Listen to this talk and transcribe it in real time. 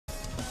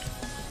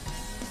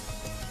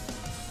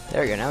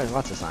There we go, now there's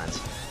lots of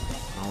signs.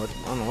 I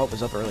don't know what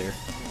was up earlier.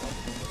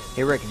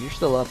 Hey Rick, if you're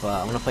still up,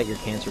 I want to fight your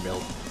cancer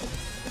build.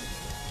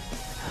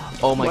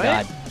 Oh my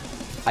god.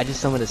 I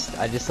just summoned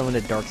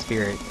a dark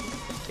spirit.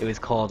 It was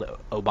called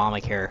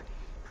Obamacare.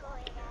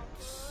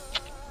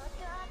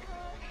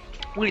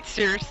 Wait,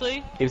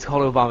 seriously? It was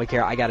called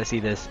Obamacare. I gotta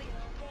see this.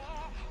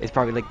 It's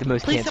probably like the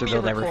most Please cancer tell me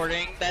build you're ever.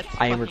 recording. That's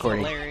I am fucking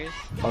recording. hilarious.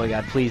 Oh my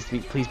god, please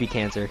be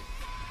cancer.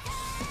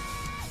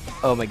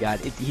 Oh my god,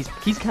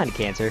 he's kind of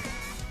cancer.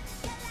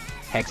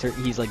 Hexer,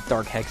 he's like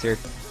dark Hexer.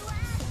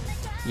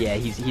 Yeah,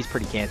 he's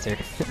pretty cancer.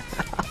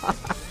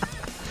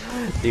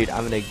 Dude,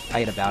 I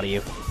gotta bow to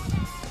you.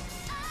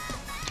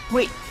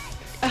 Wait,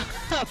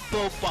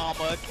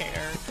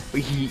 Obamacare.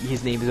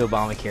 His name is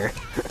Obamacare.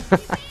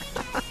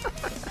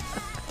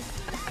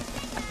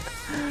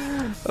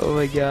 Oh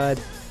my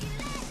god.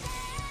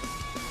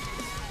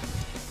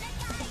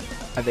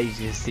 I bet you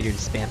just sit here and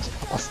spam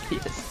spells.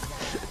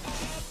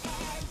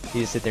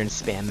 You just sit there and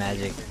spam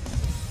magic.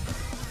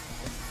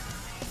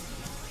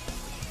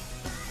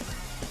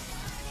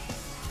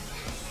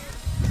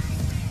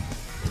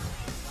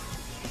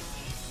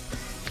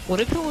 What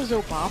if it was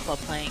Obama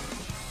playing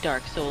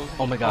Dark Souls?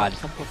 Oh my god.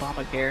 Some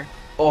Obamacare.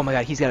 Oh my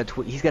god, he's got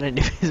an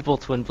invisible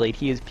twin blade.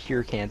 He is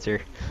pure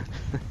cancer.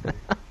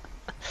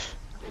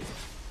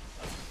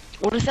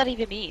 What does that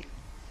even mean?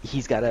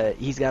 He's got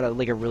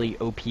like a really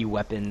OP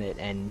weapon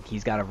and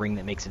he's got a ring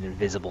that makes it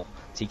invisible,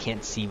 so you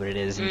can't see what it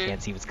is and you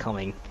can't see what's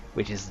coming,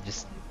 which is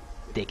just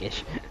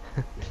dickish.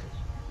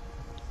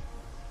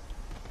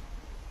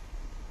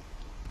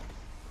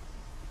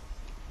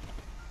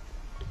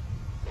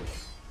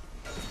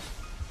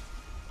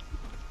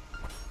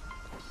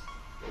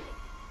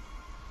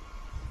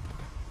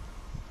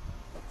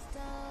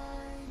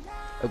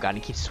 Oh god,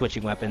 he keeps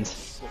switching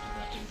weapons,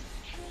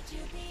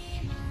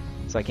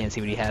 so I can't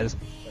see what he has.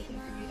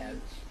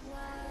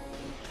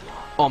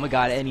 Oh my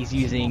god, and he's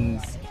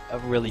using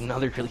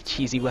another really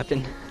cheesy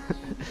weapon.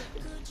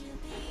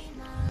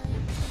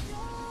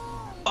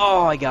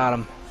 Oh, I got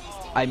him.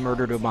 I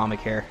murdered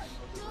Obamacare.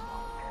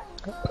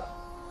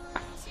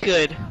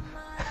 Good.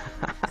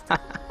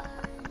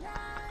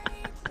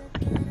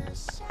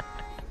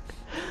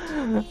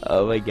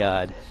 Oh my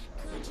god.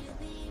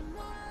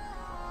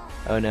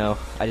 Oh no,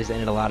 I just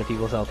ended a lot of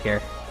people's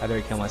healthcare. I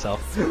better kill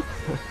myself.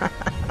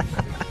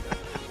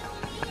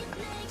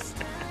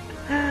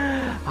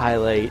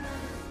 Highlight.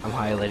 I'm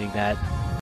highlighting that.